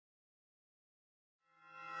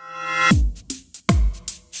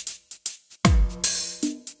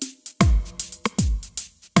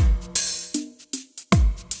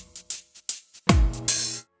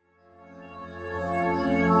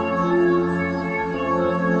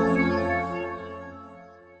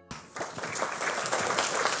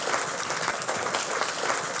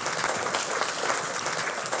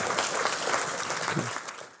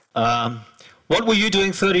What were you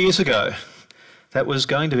doing 30 years ago? That was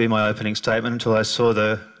going to be my opening statement until I saw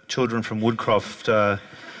the children from Woodcroft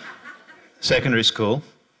Secondary School.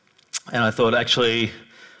 And I thought, actually,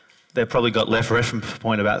 they've probably got less reference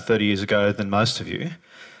point about 30 years ago than most of you.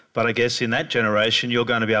 But I guess in that generation, you're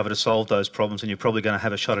going to be able to solve those problems and you're probably going to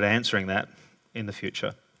have a shot at answering that in the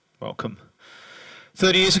future. Welcome.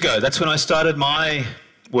 30 years ago, that's when I started my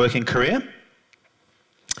working career.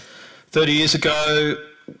 30 years ago,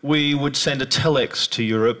 we would send a telex to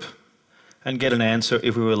Europe and get an answer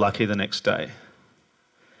if we were lucky the next day.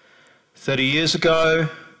 30 years ago,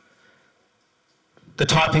 the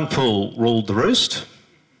typing pool ruled the roost,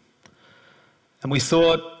 and we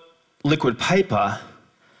thought liquid paper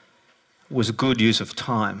was a good use of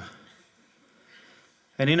time.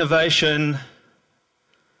 And innovation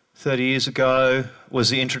 30 years ago was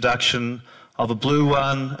the introduction of a blue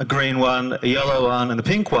one, a green one, a yellow one and a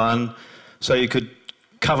pink one, so you could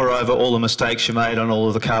cover over all the mistakes you made on all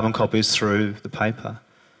of the carbon copies through the paper.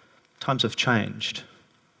 Times have changed.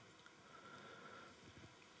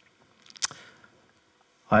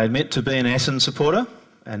 I admit to be an Essendon supporter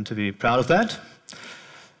and to be proud of that.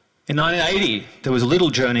 In 1980, there was a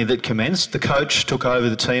little journey that commenced. The coach took over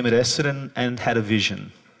the team at Essendon and had a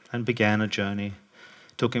vision and began a journey.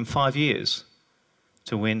 It took him 5 years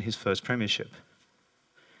to win his first premiership.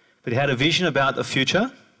 But he had a vision about the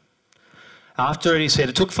future. After it, he said,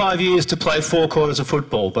 it took 5 years to play 4 quarters of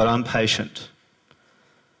football, but I'm patient.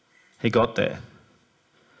 He got there.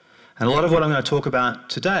 And a lot of what I'm going to talk about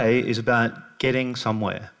today is about getting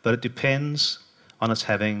somewhere, but it depends on us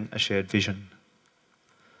having a shared vision.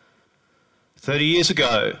 30 years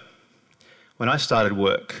ago, when I started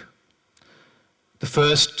work, the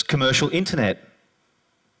first commercial internet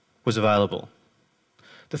was available.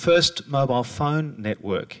 The first mobile phone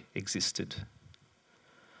network existed.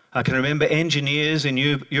 I can remember engineers in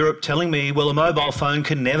Europe telling me, well, a mobile phone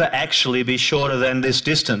can never actually be shorter than this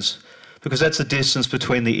distance, because that's the distance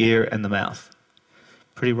between the ear and the mouth.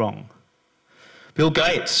 Pretty wrong. Bill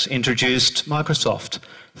Gates introduced Microsoft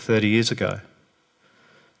 30 years ago,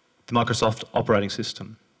 the Microsoft operating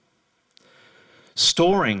system.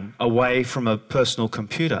 Storing away from a personal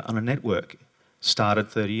computer on a network started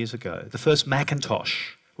 30 years ago. The first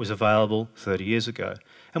Macintosh was available 30 years ago.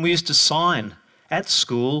 And we used to sign at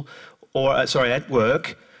school, or at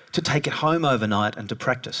work, to take it home overnight and to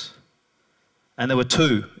practice. And there were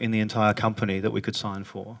 2 in the entire company that we could sign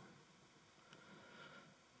for.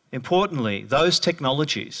 Importantly, those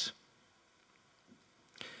technologies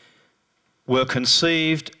were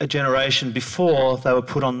conceived a generation before they were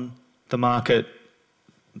put on the market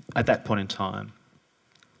at that point in time.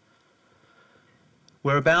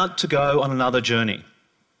 We're about to go on another journey.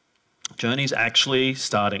 Journey's actually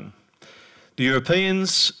starting. The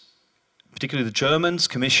Europeans, particularly the Germans,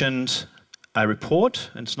 commissioned a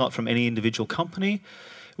report, and it's not from any individual company.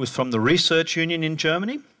 It was from the Research Union in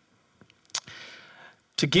Germany,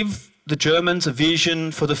 to give the Germans a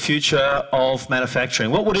vision for the future of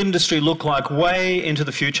manufacturing. What would industry look like way into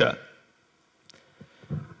the future?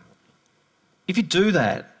 If you do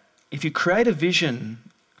that, if you create a vision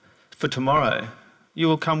for tomorrow, you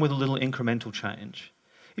will come with a little incremental change.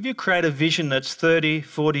 If you create a vision that's 30,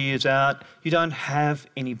 40 years out, you don't have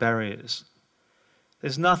any barriers.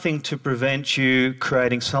 There's nothing to prevent you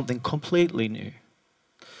creating something completely new.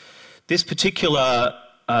 This particular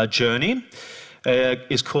journey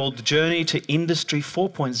is called the Journey to Industry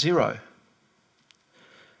 4.0,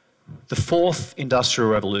 the 4th Industrial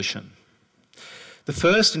Revolution. The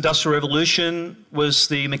first Industrial Revolution was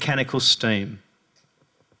the mechanical steam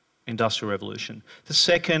Industrial Revolution. The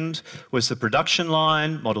second was the production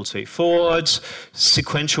line, Model T Fords,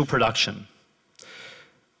 sequential production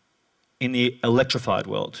in the electrified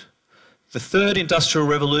world. The third Industrial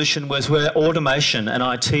Revolution was where automation and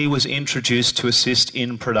IT was introduced to assist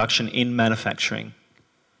in production, in manufacturing.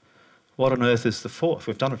 What on earth is the 4th?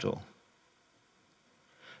 We've done it all.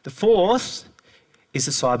 The 4th is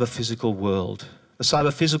the cyber-physical world. The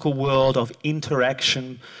cyber-physical world of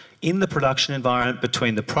interaction in the production environment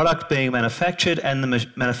between the product being manufactured and the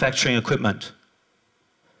manufacturing equipment.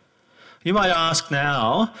 You might ask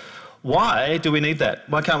now, why do we need that?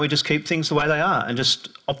 Why can't we just keep things the way they are and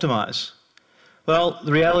just optimise? Well,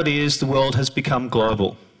 the reality is the world has become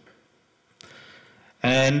global.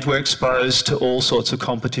 And we're exposed to all sorts of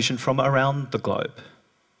competition from around the globe.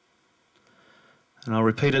 And I'll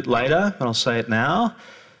repeat it later, but I'll say it now.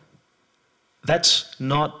 That's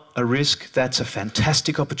not a risk, that's a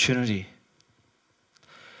fantastic opportunity.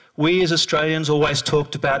 We as Australians always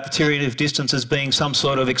talked about the tyranny of distance as being some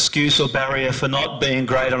sort of excuse or barrier for not being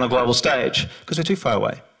great on a global stage, because we're too far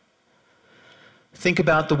away. Think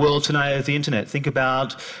about the world today of the internet. Think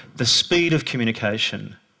about the speed of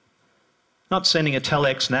communication. Not sending a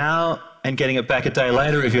telex now and getting it back a day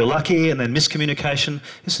later if you're lucky, and then miscommunication.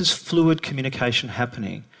 This is fluid communication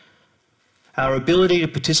happening. Our ability to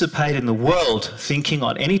participate in the world thinking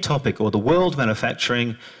on any topic or the world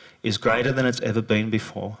manufacturing is greater than it's ever been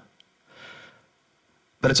before.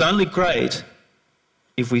 But it's only great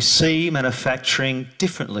if we see manufacturing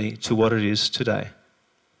differently to what it is today,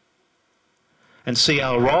 and see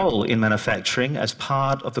our role in manufacturing as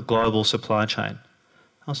part of the global supply chain.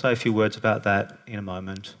 I'll say a few words about that in a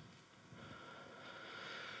moment.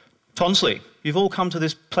 Tonsley. You've all come to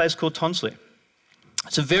this place called Tonsley.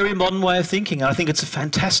 It's a very modern way of thinking, and I think it's a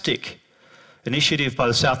fantastic initiative by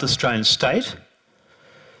the South Australian state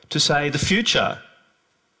to say the future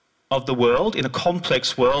of the world, in a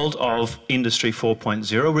complex world of Industry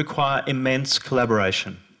 4.0, require immense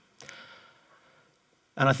collaboration.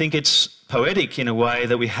 And I think it's poetic in a way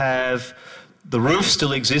that we have the roof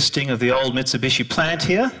still existing of the old Mitsubishi plant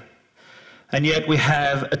here, and yet we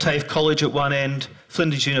have a TAFE college at one end,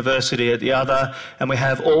 Flinders University at the other, and we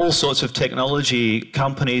have all sorts of technology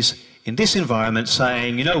companies in this environment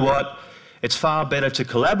saying, you know what, it's far better to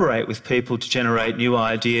collaborate with people to generate new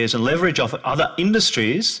ideas and leverage off other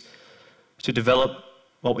industries to develop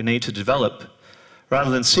what we need to develop, rather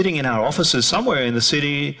than sitting in our offices somewhere in the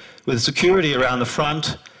city with security around the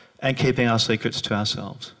front and keeping our secrets to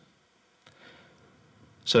ourselves.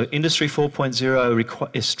 So Industry 4.0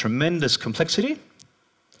 is tremendous complexity,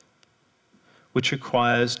 which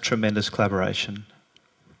requires tremendous collaboration.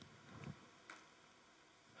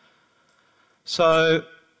 So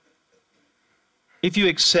if you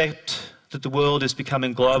accept that the world is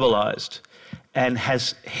becoming globalised and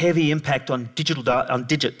has heavy impact on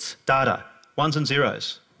digits, data, ones and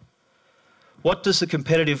zeros, what does the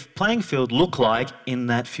competitive playing field look like in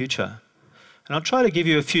that future? And I'll try to give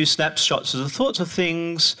you a few snapshots of the sorts of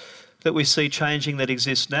things that we see changing that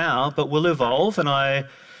exist now, but will evolve, and I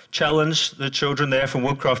challenge the children there from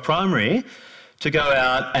Woodcroft Primary to go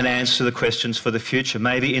out and answer the questions for the future,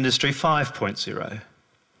 maybe Industry 5.0.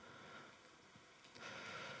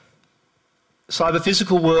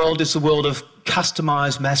 Cyber-physical world is the world of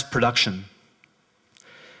customised mass production.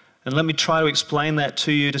 And let me try to explain that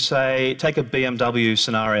to you to say, take a BMW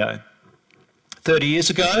scenario. 30 years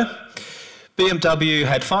ago, BMW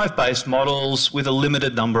had 5 base models with a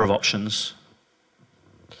limited number of options.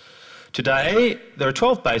 Today, there are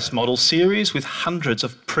 12 base model series with hundreds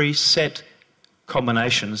of preset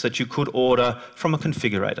combinations that you could order from a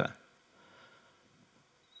configurator.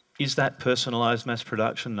 Is that personalised mass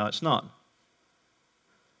production? No, it's not.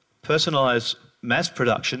 Personalised mass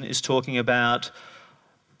production is talking about,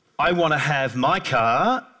 I want to have my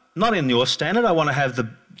car, not in your standard, I want to have the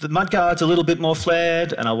mudguards a little bit more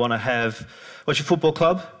flared, and I want to have, what's your football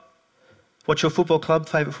club? What's your football club,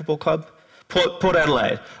 favourite football club? Port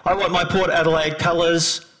Adelaide. I want my Port Adelaide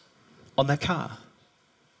colours on that car.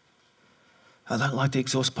 I don't like the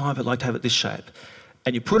exhaust pipe, I'd like to have it this shape.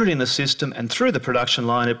 And you put it in the system, and through the production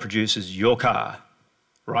line it produces your car.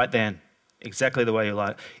 Right then. Exactly the way you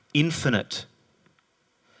like. Infinite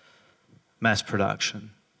mass production,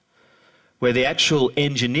 where the actual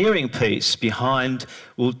engineering piece behind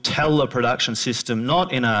will tell the production system,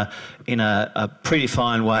 not in a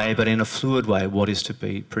predefined way, but in a fluid way, what is to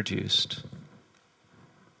be produced.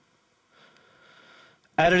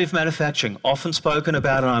 Additive manufacturing, often spoken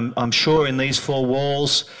about, and I'm sure in these 4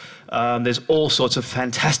 walls, there's all sorts of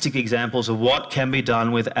fantastic examples of what can be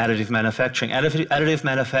done with additive manufacturing. Additive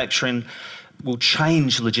manufacturing will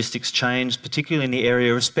change logistics chains, particularly in the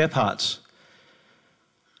area of spare parts.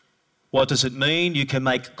 What does it mean? You can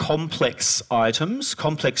make complex items,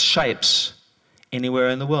 complex shapes, anywhere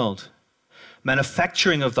in the world.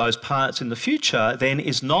 Manufacturing of those parts in the future then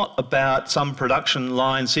is not about some production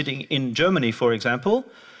line sitting in Germany, for example,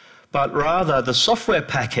 but rather the software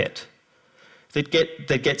packet that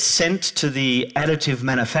gets sent to the additive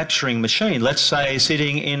manufacturing machine, let's say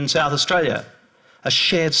sitting in South Australia, a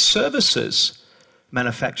shared services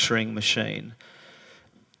manufacturing machine.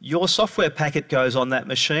 Your software packet goes on that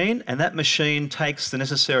machine, and that machine takes the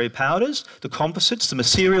necessary powders, the composites, the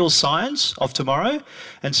material science of tomorrow,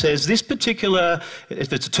 and says this particular,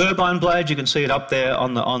 if it's a turbine blade, you can see it up there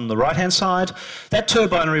on the right-hand side, that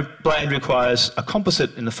turbine blade requires a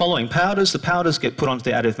composite in the following powders. The powders get put onto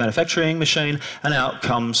the additive manufacturing machine, and out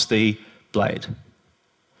comes the blade.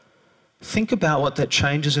 Think about what that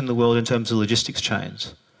changes in the world in terms of logistics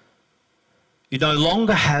chains. You no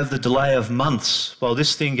longer have the delay of months while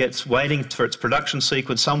this thing gets waiting for its production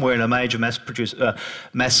sequence somewhere in a major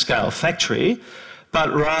mass-scale factory,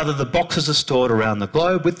 but rather the boxes are stored around the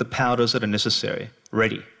globe with the powders that are necessary,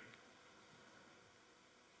 ready.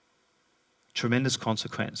 Tremendous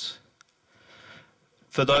consequence.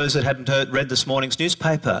 For those that hadn't read this morning's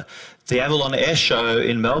newspaper, the Avalon Air Show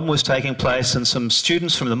in Melbourne was taking place, and some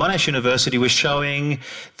students from the Monash University were showing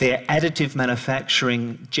their additive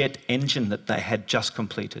manufacturing jet engine that they had just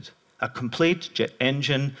completed. A complete jet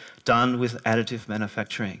engine done with additive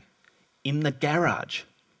manufacturing in the garage.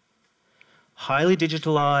 Highly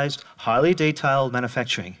digitalised, highly detailed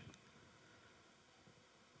manufacturing.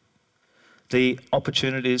 The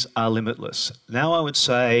opportunities are limitless. Now I would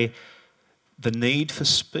say the need for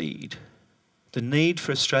speed, the need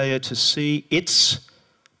for Australia to see its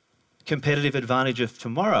competitive advantage of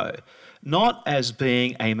tomorrow, not as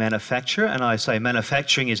being a manufacturer, and I say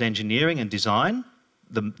manufacturing is engineering and design,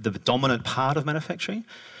 the dominant part of manufacturing.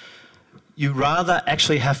 You rather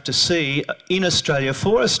actually have to see in Australia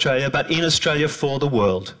for Australia, but in Australia for the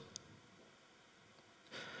world.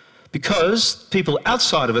 Because people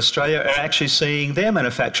outside of Australia are actually seeing their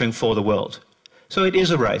manufacturing for the world. So it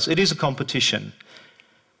is a race, it is a competition.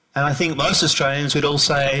 And I think most Australians would all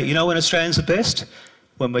say, you know when Australians are best?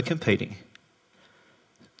 When we're competing.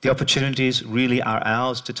 The opportunities really are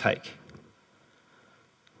ours to take.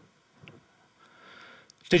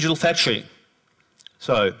 Digital factory.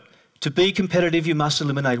 So, to be competitive, you must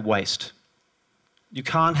eliminate waste. You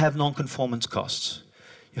can't have non-conformance costs.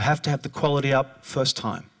 You have to have the quality up first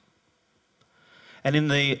time. And in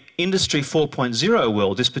the Industry 4.0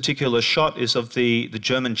 world, this particular shot is of the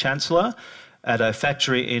German Chancellor at a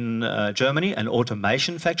factory in Germany, an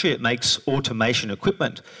automation factory. It makes automation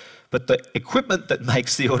equipment. But the equipment that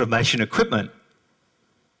makes the automation equipment,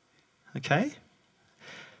 okay,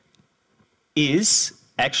 is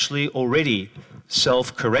actually already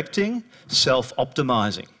self-correcting,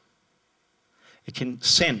 self-optimizing. It can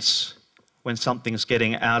sense when something's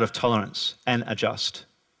getting out of tolerance and adjust.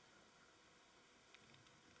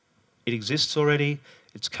 It exists already,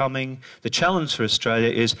 it's coming. The challenge for Australia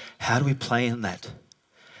is, how do we play in that?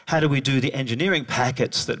 How do we do the engineering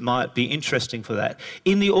packets that might be interesting for that?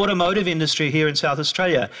 In the automotive industry here in South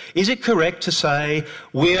Australia, is it correct to say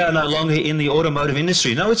we are no longer in the automotive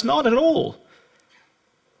industry? No, it's not at all.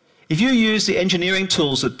 If you use the engineering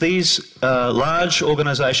tools that these large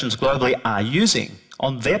organisations globally are using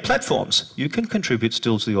on their platforms, you can contribute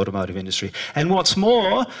still to the automotive industry. And what's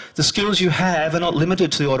more, the skills you have are not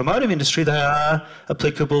limited to the automotive industry, they are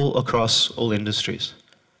applicable across all industries.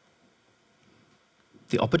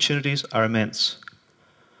 The opportunities are immense.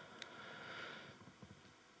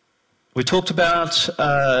 We talked about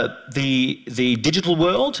the digital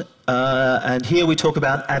world, and here we talk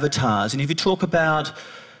about avatars. And if you talk about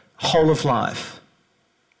whole of life,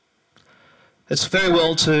 it's very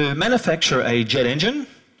well to manufacture a jet engine,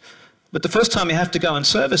 but the first time you have to go and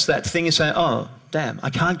service that thing, you say, oh, damn,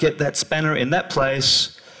 I can't get that spanner in that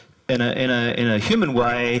place in a human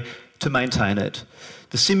way to maintain it.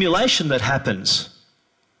 The simulation that happens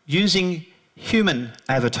using human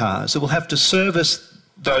avatars that will have to service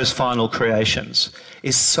those final creations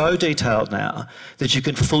is so detailed now that you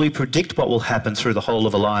can fully predict what will happen through the whole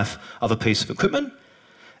of a life of a piece of equipment,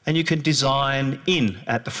 and you can design in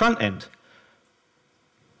at the front end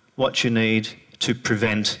what you need to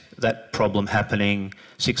prevent that problem happening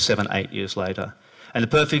 6, 7, 8 years later. And the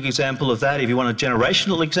perfect example of that, if you want a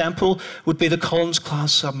generational example, would be the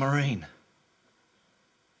Collins-class submarine.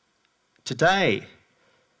 Today,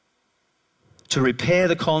 to repair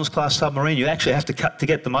the Collins-class submarine, you actually have to to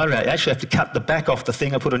get the motor out, you actually have to cut the back off the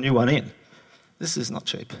thing and put a new one in. This is not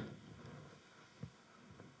cheap.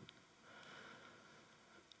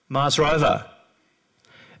 Mars rover,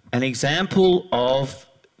 an example of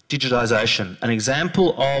digitisation, an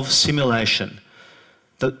example of simulation.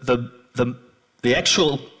 The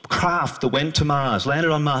actual craft that went to Mars,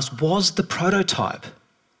 landed on Mars, was the prototype.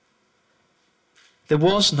 There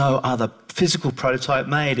was no other physical prototype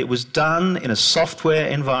made. It was done in a software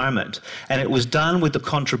environment, and it was done with the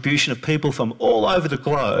contribution of people from all over the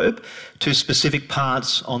globe to specific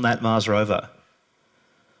parts on that Mars rover.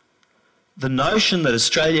 The notion that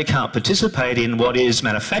Australia can't participate in what is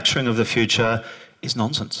manufacturing of the future is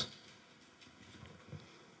nonsense.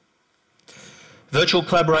 Virtual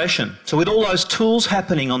collaboration. So with all those tools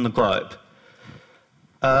happening on the globe,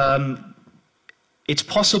 it's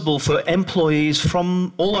possible for employees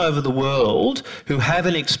from all over the world who have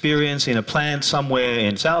an experience in a plant somewhere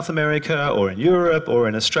in South America or in Europe or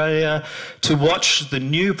in Australia to watch the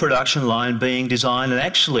new production line being designed and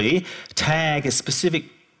actually tag a specific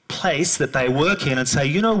place that they work in and say,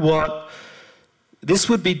 you know what, this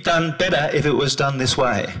would be done better if it was done this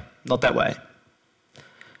way, not that way.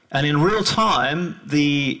 And in real time,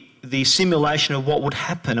 the simulation of what would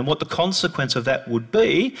happen and what the consequence of that would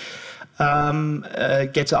be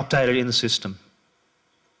gets updated in the system.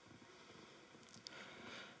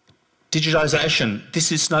 Digitalisation.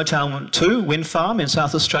 This is Snowtown 2 wind farm in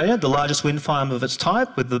South Australia, the largest wind farm of its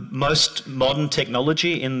type with the most modern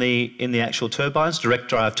technology in the actual turbines, direct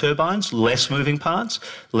drive turbines, less moving parts,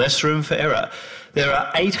 less room for error. There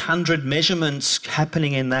are 800 measurements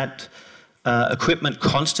happening in that equipment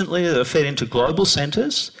constantly that are fed into global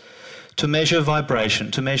centres to measure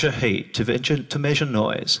vibration, to measure heat, to measure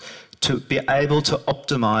noise, to be able to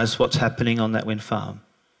optimise what's happening on that wind farm.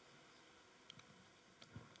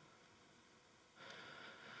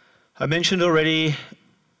 I mentioned already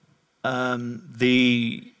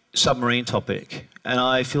the submarine topic, and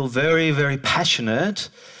I feel very, very passionate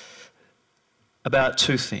about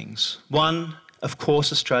two things. One, of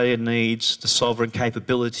course, Australia needs the sovereign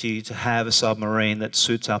capability to have a submarine that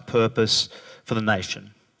suits our purpose for the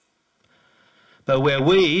nation. But where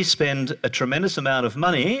we spend a tremendous amount of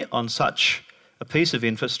money on such a piece of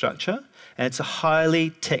infrastructure, and it's a highly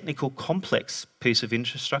technical, complex piece of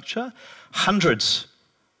infrastructure, hundreds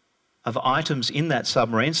of items in that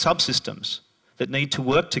submarine, subsystems, that need to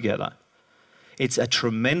work together. It's a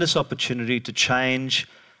tremendous opportunity to change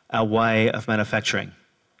our way of manufacturing.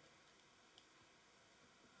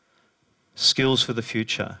 Skills for the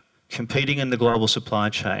future, competing in the global supply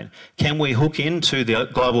chain. Can we hook into the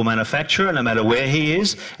global manufacturer, no matter where he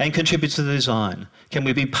is, and contribute to the design? Can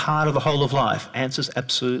we be part of the whole of life? Answer's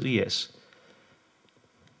absolutely yes.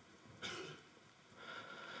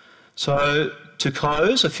 So, to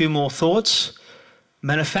close, a few more thoughts.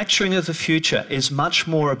 Manufacturing of the future is much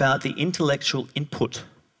more about the intellectual input.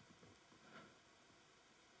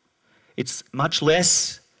 It's much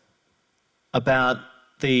less about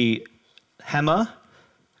the hammer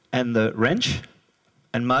and the wrench,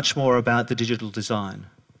 and much more about the digital design.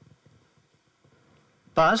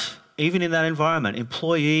 But even in that environment,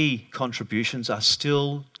 employee contributions are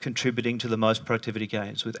still contributing to the most productivity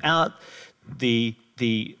gains. Without the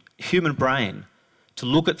human brain to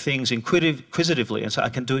look at things inquisitively and say, I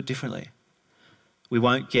can do it differently, we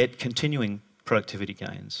won't get continuing productivity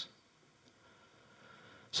gains.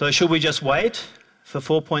 So should we just wait for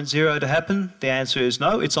 4.0 to happen? The answer is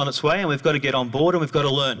no, it's on its way, and we've got to get on board and we've got to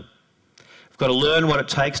learn. We've got to learn what it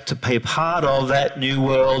takes to be a part of that new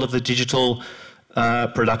world of the digital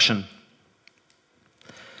production.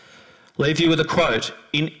 Leave you with a quote.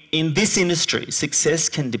 In this industry, success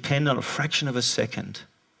can depend on a fraction of a second.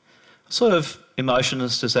 What sort of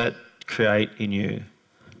emotions does that create in you?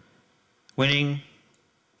 Winning,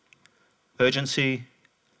 urgency,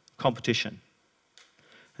 competition.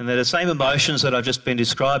 And they're the same emotions that I've just been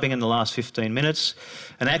describing in the last 15 minutes.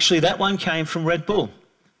 And actually that one came from Red Bull,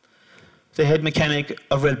 the head mechanic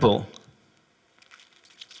of Red Bull.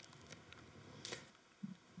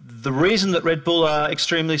 The reason that Red Bull are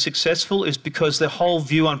extremely successful is because their whole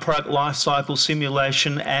view on product life cycle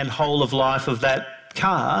simulation and whole of life of that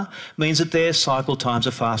car means that their cycle times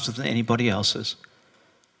are faster than anybody else's.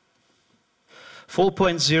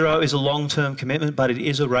 4.0 is a long-term commitment, but it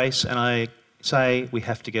is a race, and I say we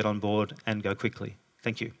have to get on board and go quickly.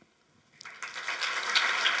 Thank you.